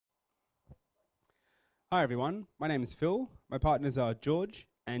Hi everyone, my name is Phil. My partners are George,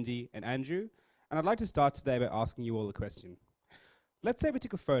 Andy, and Andrew, and I'd like to start today by asking you all a question. Let's say we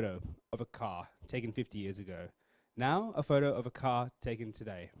took a photo of a car taken 50 years ago. Now, a photo of a car taken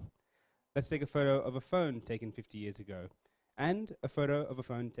today. Let's take a photo of a phone taken 50 years ago, and a photo of a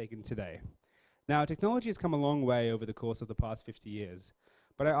phone taken today. Now, technology has come a long way over the course of the past 50 years,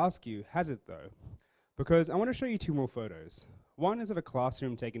 but I ask you, has it though? Because I want to show you two more photos. One is of a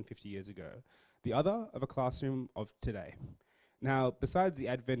classroom taken 50 years ago, the other of a classroom of today. Now, besides the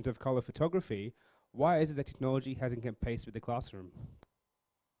advent of color photography, why is it that technology hasn't kept pace with the classroom?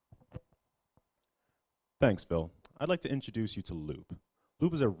 Thanks, Phil. I'd like to introduce you to Loop.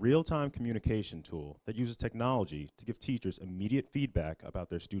 Loop is a real-time communication tool that uses technology to give teachers immediate feedback about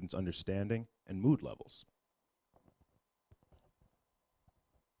their students' understanding and mood levels.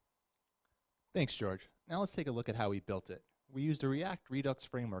 Thanks, George. Now let's take a look at how we built it. We used a React-Redux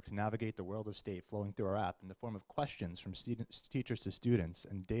framework to navigate the world of state flowing through our app in the form of questions from teachers to students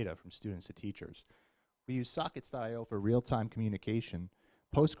and data from students to teachers. We use sockets.io for real-time communication,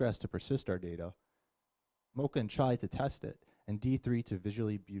 Postgres to persist our data, Mocha and Chai to test it, and D3 to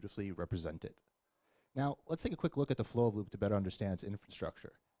visually beautifully represent it. Now, let's take a quick look at the flow of Loop to better understand its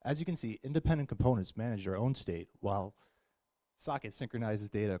infrastructure. As you can see, independent components manage their own state, while Socket synchronizes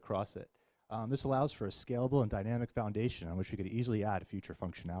data across it. This allows for a scalable and dynamic foundation on which we could easily add future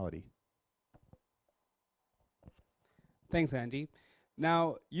functionality. Thanks, Andy.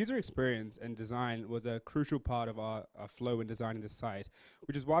 Now, user experience and design was a crucial part of our flow in designing the site,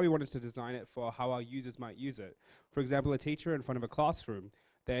 which is why we wanted to design it for how our users might use it. For example, a teacher in front of a classroom,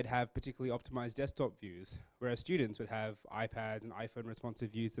 they'd have particularly optimized desktop views, whereas students would have iPads and iPhone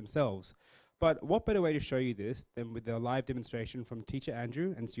responsive views themselves. But what better way to show you this than with a live demonstration from teacher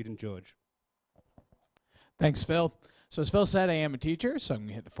Andrew and student George? Thanks, Phil. So as Phil said, I am a teacher, so I'm going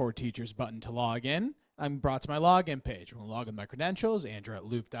to hit the For Teachers button to log in. I'm brought to my login page. I'm going to log in my credentials,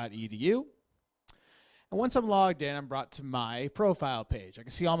 andrew@loop.edu. And once I'm logged in, I'm brought to my profile page. I can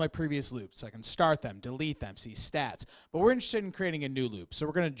see all my previous loops. I can start them, delete them, see stats. But we're interested in creating a new loop, so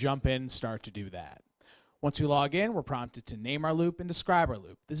we're going to jump in and start to do that. Once we log in, we're prompted to name our loop and describe our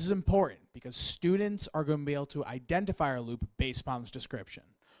loop. This is important because students are going to be able to identify our loop based upon this description.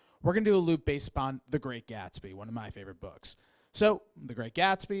 We're going to do a loop based upon The Great Gatsby, one of my favorite books. So, The Great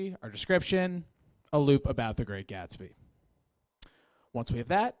Gatsby, our description, a loop about The Great Gatsby. Once we have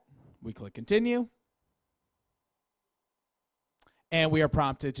that, we click Continue. And we are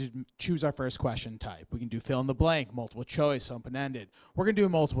prompted to choose our first question type. We can do fill in the blank, multiple choice, open-ended. We're going to do a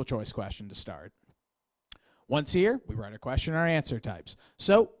multiple choice question to start. Once here, we write a question and our answer types.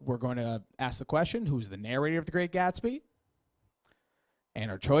 So, we're going to ask the question, who is the narrator of The Great Gatsby? And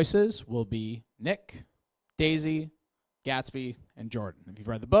our choices will be Nick, Daisy, Gatsby, and Jordan. If you've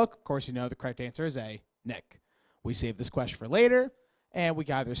read the book, of course you know the correct answer is A, Nick. We save this question for later, and we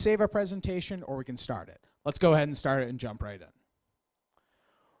can either save our presentation or we can start it. Let's go ahead and start it and jump right in.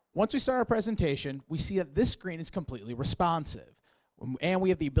 Once we start our presentation, we see that this screen is completely responsive. And we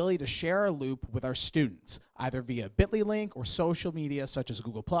have the ability to share our loop with our students, either via bit.ly link or social media such as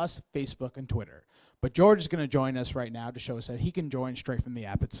Google+, Facebook, and Twitter. But George is going to join us right now to show us that he can join straight from the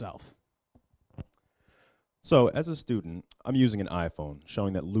app itself. So, as a student, I'm using an iPhone,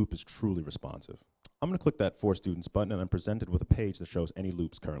 showing that Loop is truly responsive. I'm going to click that For Students button, and I'm presented with a page that shows any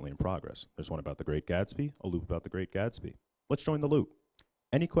loops currently in progress. There's one about The Great Gatsby, a loop about The Great Gatsby. Let's join the loop.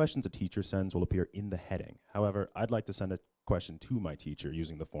 Any questions a teacher sends will appear in the heading. However, I'd like to send a question to my teacher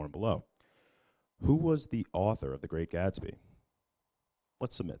using the form below. Who was the author of The Great Gatsby?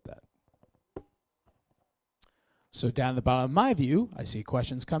 Let's submit that. So down at the bottom of my view, I see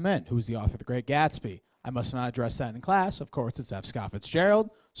questions come in. Who's the author of The Great Gatsby? I must not address that in class. Of course, it's F. Scott Fitzgerald,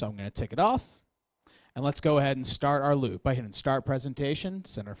 so I'm going to tick it off. And let's go ahead and start our loop by hitting Start Presentation,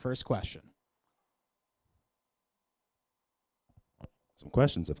 send our first question. Some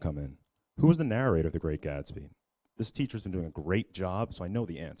questions have come in. Who was the narrator of The Great Gatsby? This teacher's been doing a great job, so I know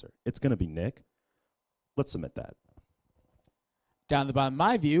the answer. It's going to be Nick. Let's submit that. Down at the bottom of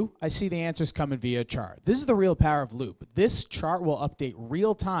my view, I see the answers coming via a chart. This is the real power of Loop. This chart will update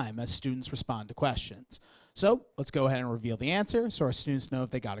real time as students respond to questions. So let's go ahead and reveal the answer so our students know if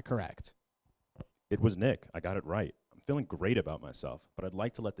they got it correct. It was Nick. I got it right. I'm feeling great about myself, but I'd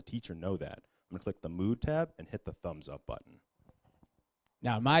like to let the teacher know that. I'm going to click the Mood tab and hit the thumbs up button.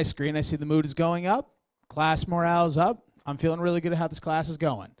 Now on my screen, I see the mood is going up. Class morale is up. I'm feeling really good at how this class is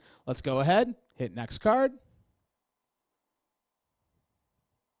going. Let's go ahead, hit next card.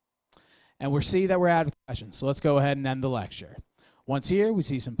 And we see that we're out of questions. So let's go ahead and end the lecture. Once here, we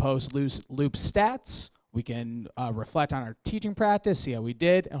see some post-loop stats. We can reflect on our teaching practice, see how we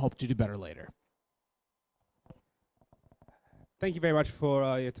did, and hope to do better later. Thank you very much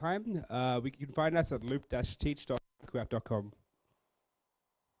for your time. You can find us at loop-teach.com.